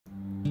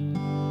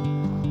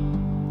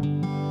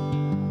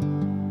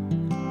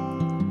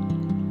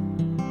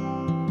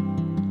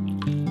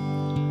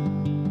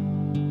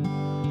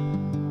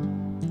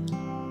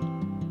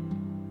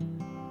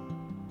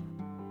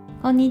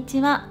こんに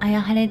ちは、あ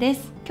やはれで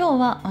す。今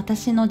日は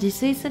私の自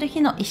炊する日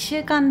の1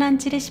週間ラン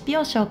チレシピ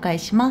を紹介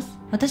します。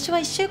私は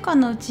1週間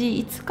のうち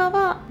5日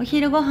はお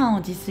昼ご飯を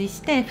自炊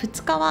して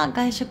2日は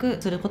外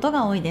食すること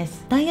が多いで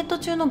す。ダイエット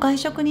中の外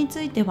食に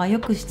ついては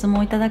よく質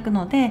問いただく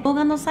ので、動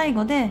画の最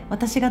後で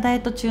私がダイエ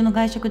ット中の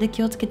外食で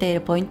気をつけてい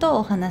るポイントを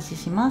お話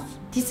ししま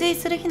す。自炊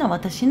する日の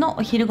私の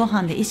お昼ご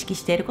飯で意識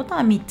していることは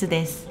3つ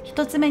です。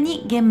1つ目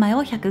に玄米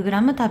を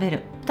 100g 食べ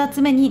る。2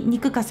つ目に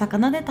肉か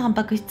魚でタン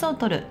パク質を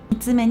摂る。3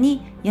つ目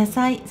に野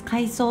菜、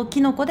海藻、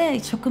きのこで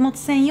食物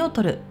繊維を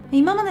摂る。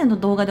今までの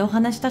動画でお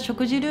話した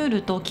食事ルー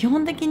ルと基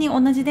本的に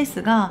同じで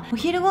すが、お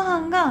昼ご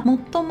飯が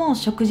最も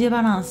食事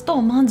バランスと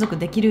満足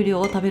できる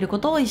量を食べるこ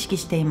とを意識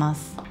していま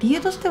す。理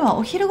由としては、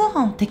お昼ご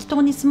飯を適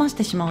当に済まし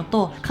てしまう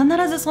と必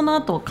ずその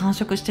後完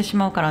食してし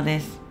まうからで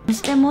す。そ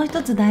してもう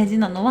一つ大事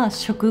なのは、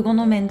食後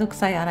のめんどく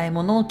さい洗い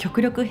物を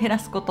極力減ら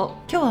すこと。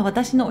今日は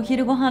私のお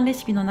昼ご飯レ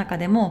シピの中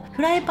でも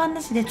フライパン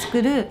なしで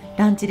作る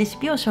ランチレシ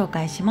ピを紹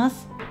介しま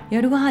す。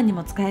夜ご飯に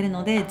も使える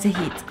のでぜひ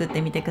作っ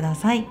てみてくだ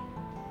さい。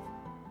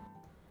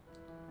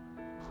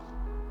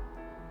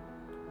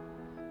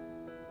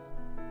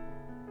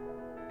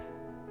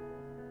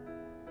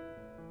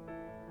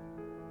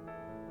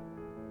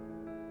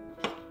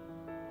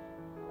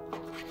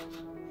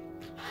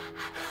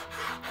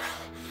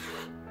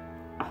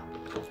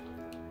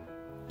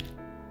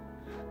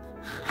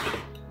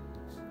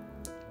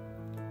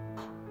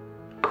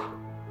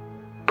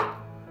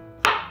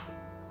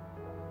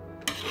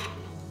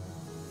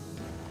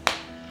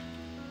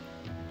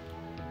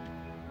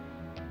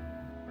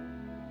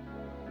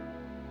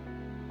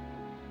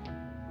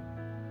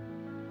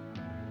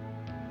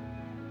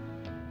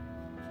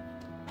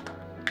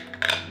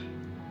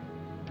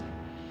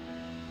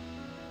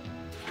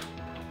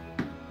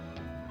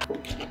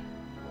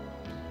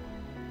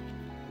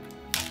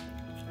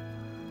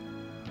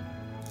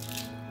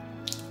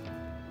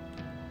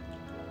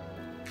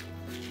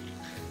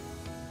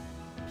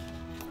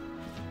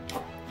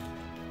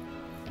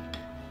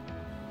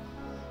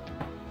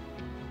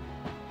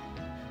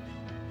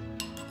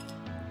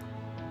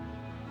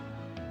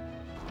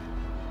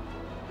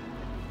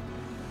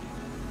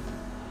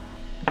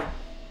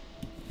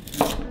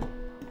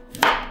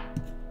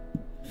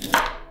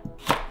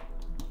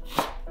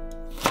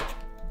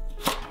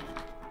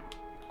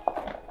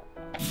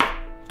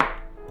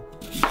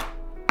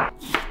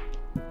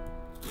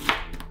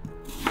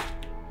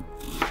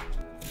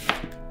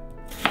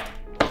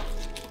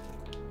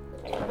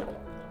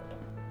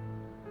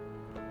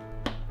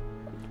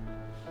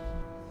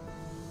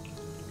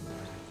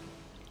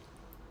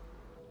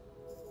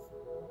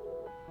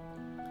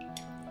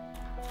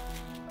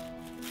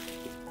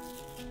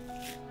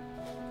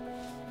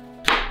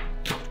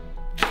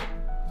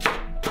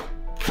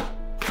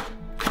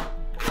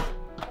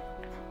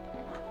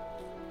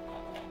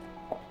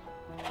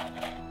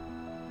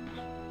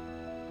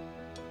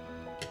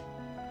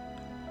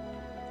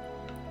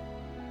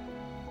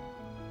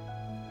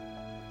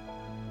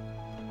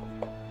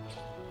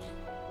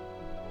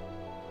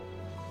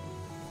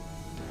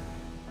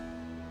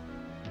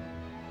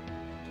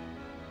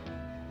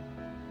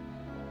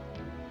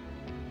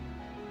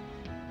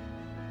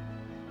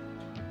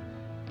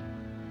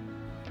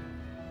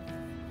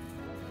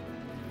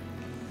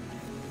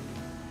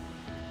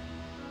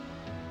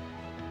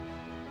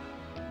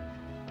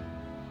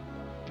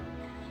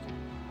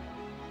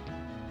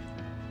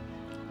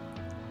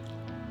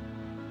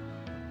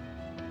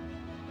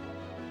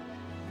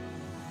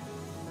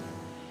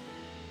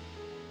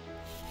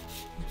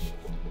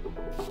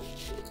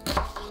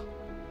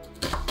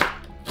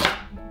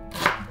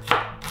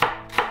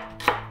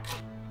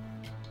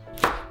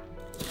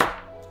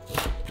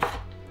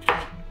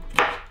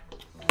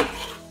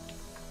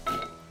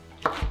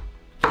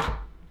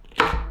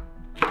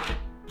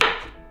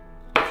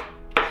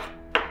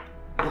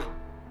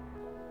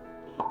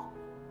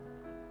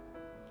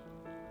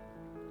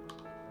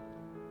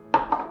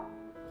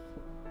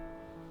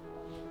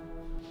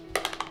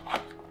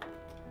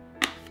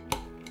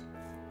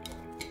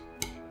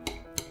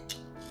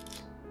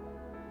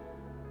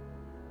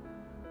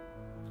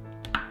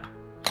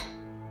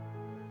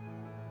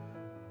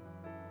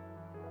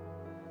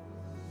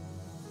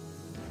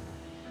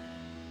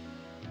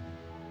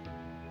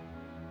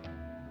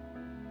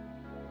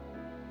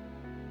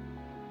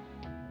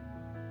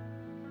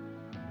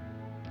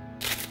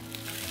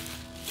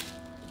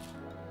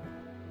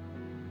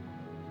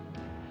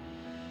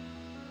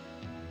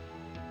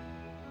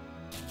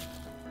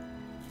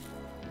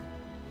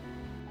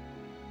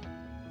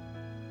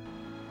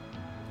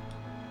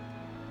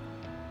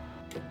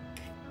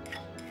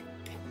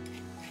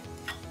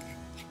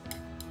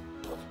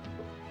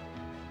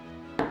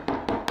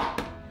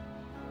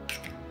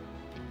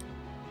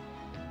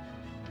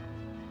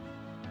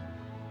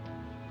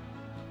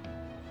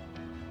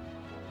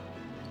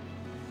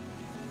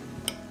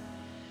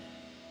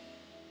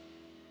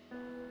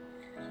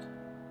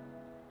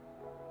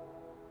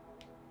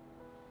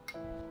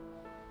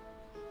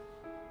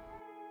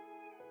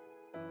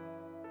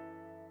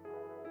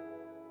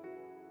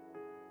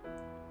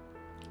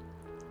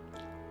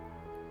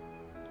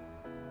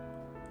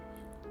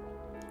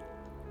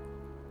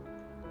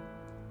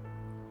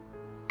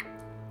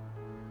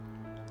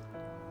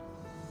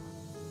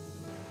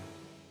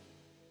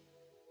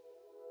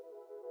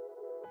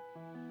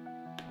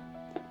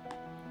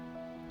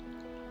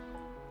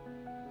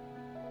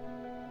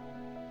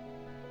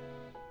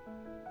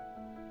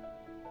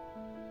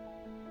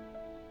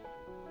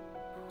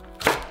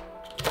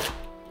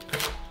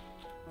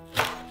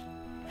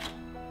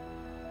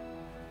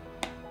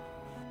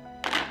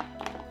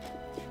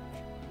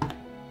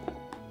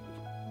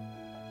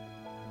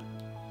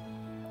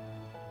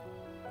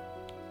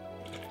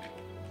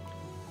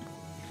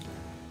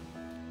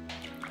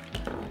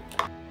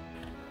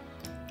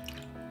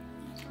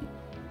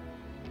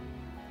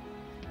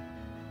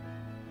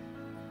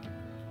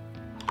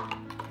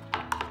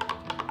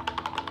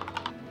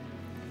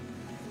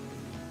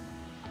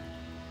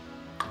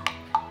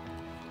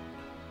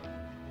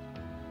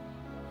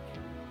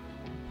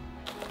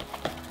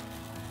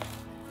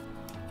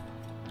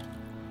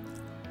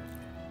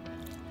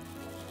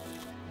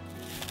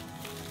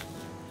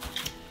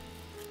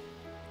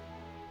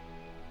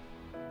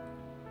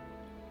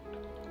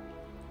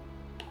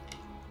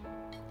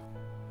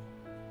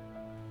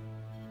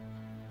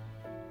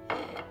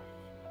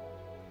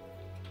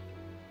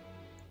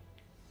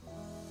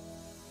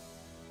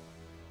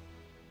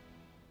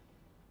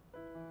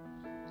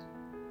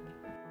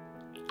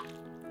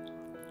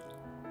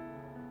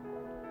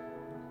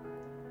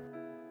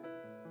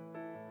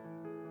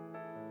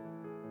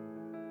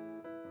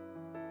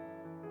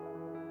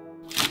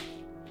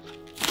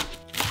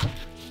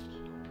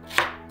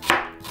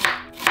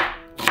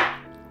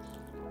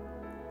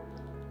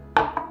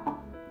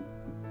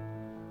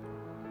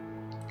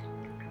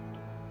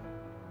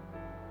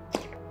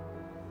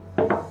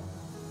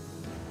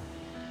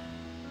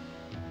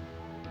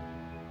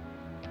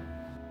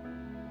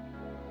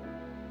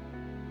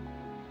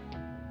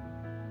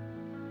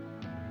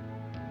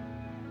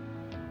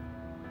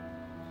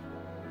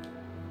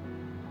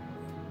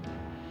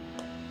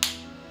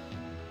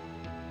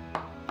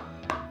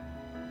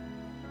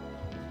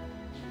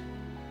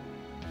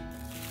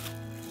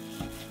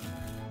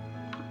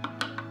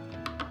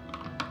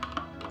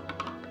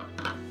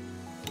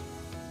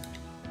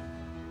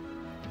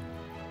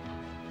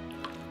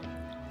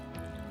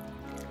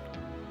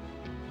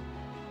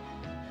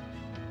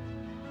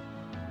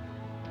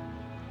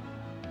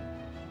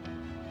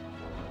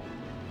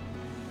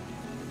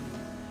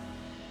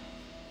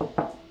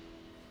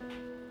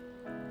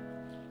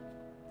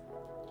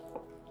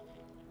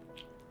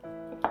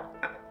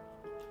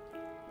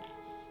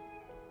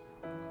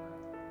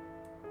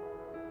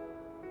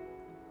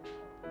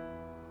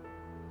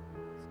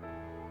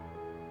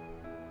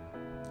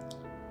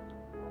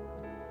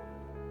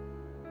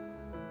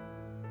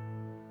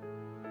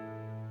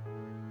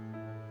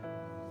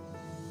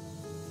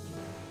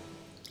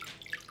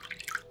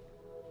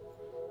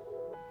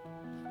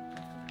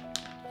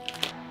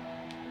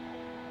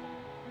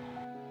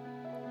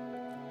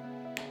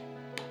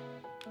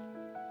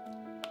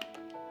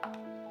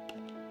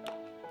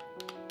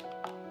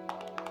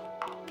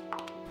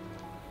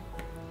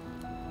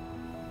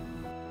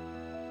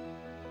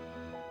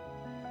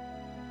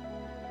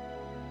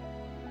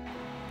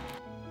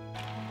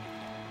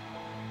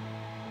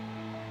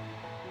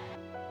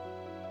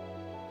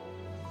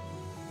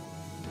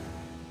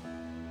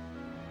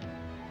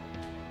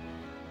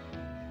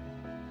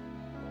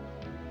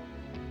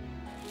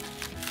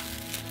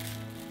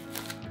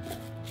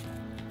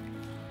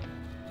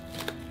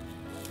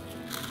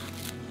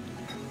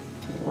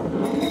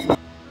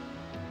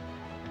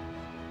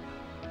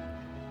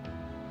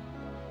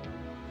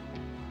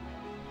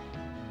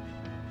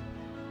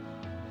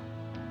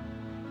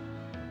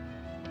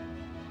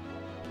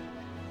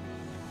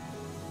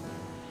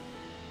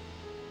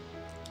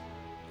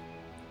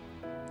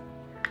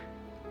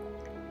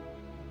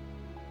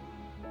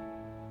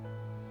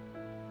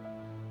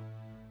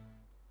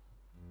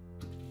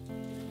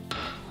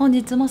本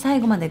日も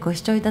最後までご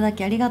視聴いただ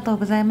きありがとう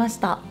ございまし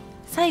た。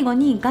最後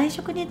に外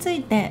食につ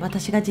いて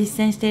私が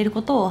実践している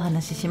ことをお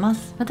話ししま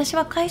す。私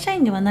は会社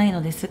員ではない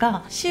のです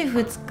が、週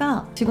2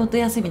日仕事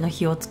休みの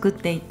日を作っ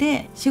てい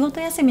て、仕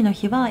事休みの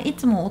日はい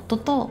つも夫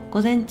と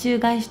午前中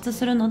外出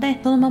するので、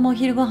そのままお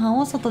昼ご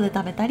飯を外で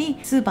食べたり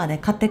スーパーで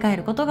買って帰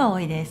ることが多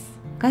いです。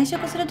外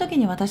食する時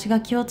に私が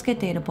気をつけ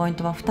ているポイン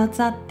トは2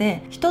つあっ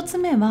て、1つ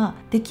目は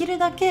できる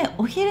だけ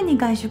お昼に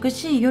外食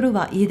し、夜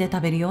は家で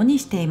食べるように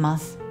していま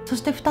す。そ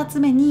して2つ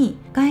目に、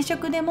外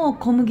食でも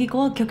小麦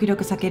粉を極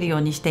力避けるよ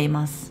うにしてい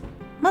ます。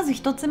まず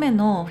1つ目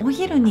のお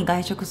昼に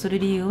外食する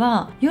理由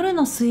は、夜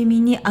の睡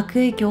眠に悪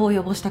影響を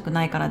及ぼしたく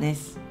ないからで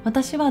す。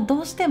私はど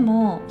うして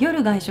も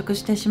夜外食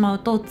してしまう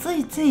とつ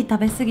いつい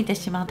食べ過ぎて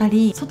しまった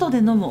り、外で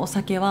飲むお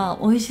酒は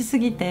美味しす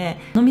ぎて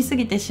飲み過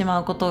ぎてしま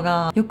うこと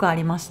がよくあ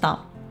りまし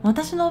た。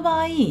私の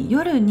場合、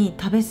夜に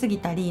食べ過ぎ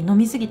たり飲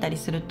み過ぎたり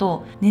する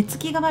と寝つ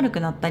きが悪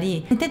くなった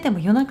り、寝てても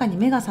夜中に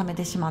目が覚め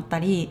てしまった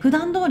り、普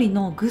段通り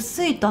のぐっ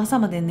すりと朝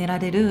まで寝ら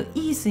れる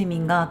いい睡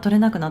眠が取れ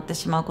なくなって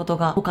しまうこと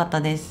が多かっ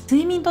たです。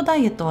睡眠とダ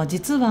イエットは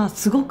実は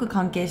すごく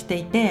関係して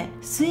いて、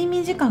睡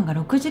眠時間が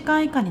6時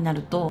間以下にな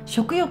ると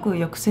食欲を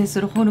抑制す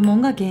るホルモ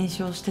ンが減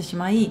少してし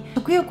まい、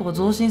食欲を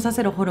増進さ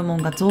せるホルモ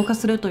ンが増加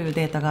するという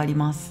データがあり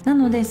ます。な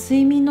ので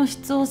睡眠の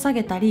質を下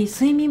げたり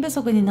睡眠不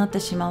足になって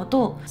しまう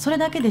と、それ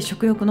だけで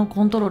食欲の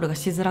コントロールが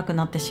しづらく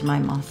なってしまい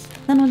ます。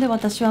なので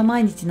私は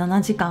毎日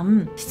7時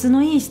間質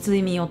のいい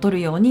睡眠をとる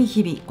ように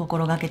日々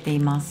心がけてい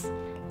ます。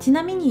ち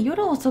なみに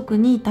夜遅く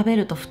に食べ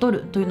ると太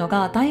るというの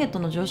がダイエット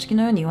の常識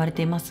のように言われ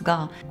ています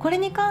が、これ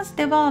に関し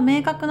ては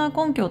明確な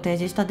根拠を提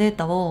示したデー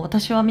タを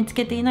私は見つ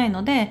けていない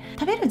ので、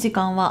食べる時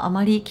間はあ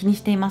まり気に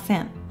していませ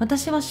ん。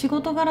私は仕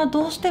事柄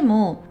どうして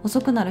も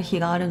遅くなる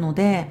日があるの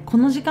で、こ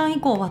の時間以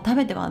降は食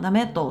べてはダ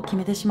メと決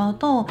めてしまう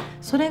と、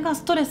それが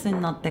ストレス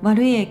になって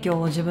悪い影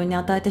響を自分に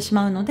与えてし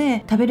まうの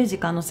で、食べる時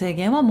間の制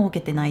限は設け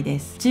てないで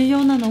す。重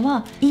要なの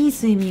はいい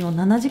睡眠を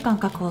7時間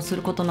確保す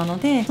ることなの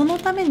で、その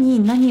ため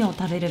に何を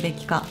食べるべ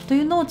きかと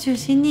いうのを中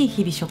心に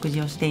日々食事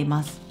をしてい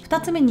ます。2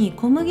つ目に、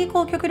小麦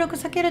粉を極力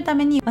避けるた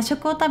めに和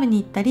食を食べに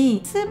行った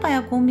り、スーパー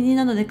やコンビニ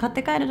などで買っ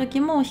て帰る時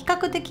も比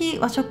較的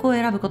和食を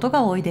選ぶこと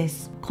が多いで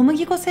す。小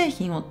麦粉製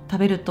品を食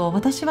べると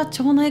私は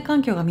腸内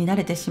環境が乱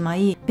れてしま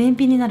い便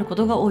秘になるこ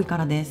とが多いか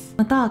らです。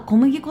また小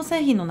麦粉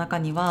製品の中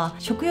には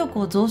食欲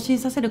を増進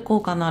させる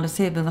効果のある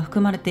成分が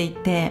含まれてい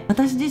て、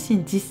私自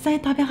身実際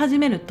食べ始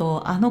める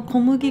と小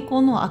麦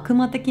粉の悪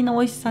魔的な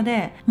美味しさ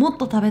でもっ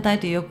と食べた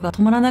いという欲が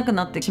止まらなく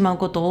なってしまう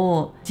こと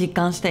を実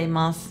感してい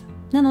ます。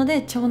なので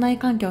腸内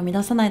環境を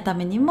乱さないた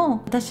めに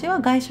も、私は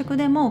外食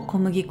でも小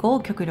麦粉を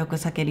極力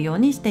避けるよう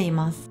にしてい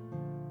ます。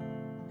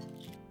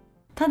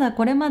ただ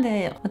これま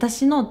で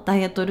私のダ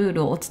イエットルー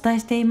ルをお伝え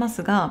していま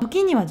すが、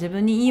時には自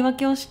分に言い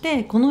訳をし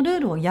てこのルー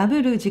ルを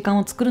破る時間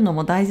を作るの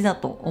も大事だ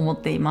と思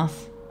っていま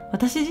す。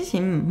私自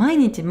身毎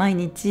日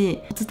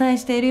お伝え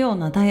しているよう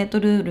なダイエット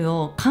ルール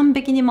を完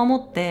璧に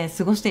守って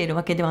過ごしている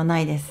わけではな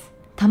いです。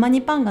たま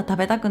にパンが食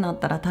べたくなっ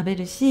たら食べ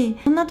るし、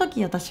そんな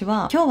時私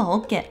は今日は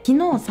OK、 昨日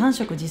3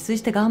食自炊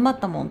して頑張っ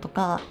たもんと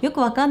か、よく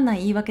わかんない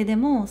言い訳で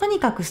もとに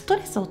かくスト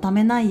レスをた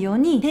めないよう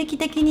に定期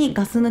的に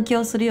ガス抜き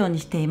をするように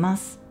していま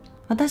す。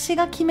私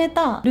が決め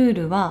たルー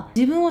ルは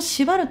自分を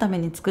縛るため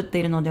に作って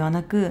いるのでは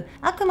なく、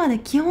あくまで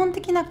基本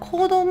的な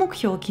行動目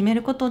標を決め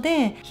ること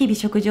で、日々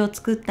食事を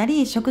作った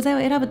り食材を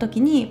選ぶ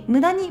時に無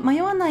駄に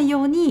迷わない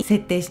ように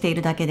設定してい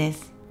るだけで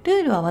す。ル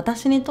ールは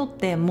私にとっ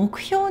て目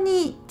標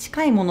に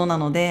近いものな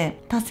の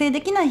で、達成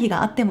できない日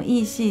があってもい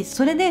いし、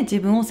それで自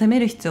分を責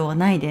める必要は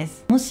ないで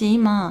す。もし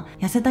今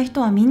痩せた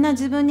人はみんな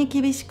自分に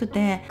厳しく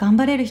て頑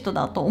張れる人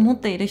だと思っ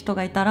ている人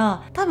がいた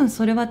ら、多分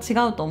それは違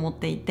うと思っ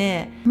てい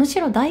て、むし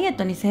ろダイエッ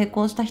トに成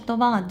功した人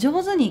は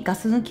上手にガ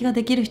ス抜きが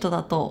できる人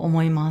だと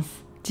思いま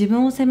す。自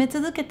分を責め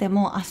続けて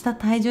も明日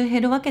体重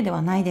減るわけで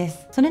はないで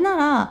す。それな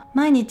ら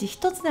毎日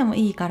一つでも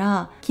いいか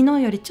ら、昨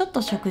日よりちょっ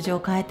と食事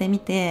を変えてみ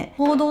て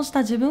行動した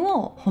自分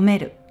を褒め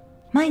る。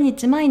毎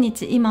日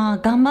今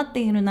頑張っ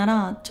ているな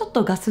らちょっ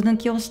とガス抜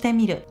きをして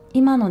みる。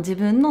今の自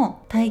分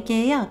の体型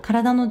や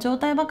体の状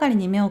態ばかり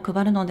に目を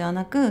配るのでは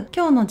なく、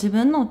今日の自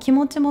分の気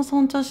持ちも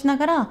尊重しな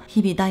がら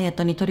日々ダイエッ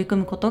トに取り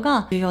組むこと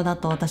が重要だ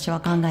と私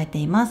は考えて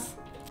います。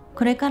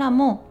これから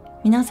も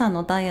皆さん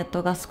のダイエッ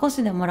トが少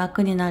しでも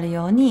楽になる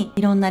ように、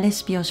いろんなレ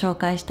シピを紹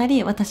介した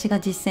り、私が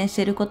実践し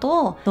ているこ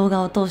とを動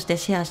画を通して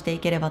シェアしてい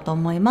ければと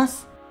思いま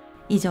す。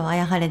以上、あ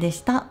やはれで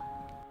した。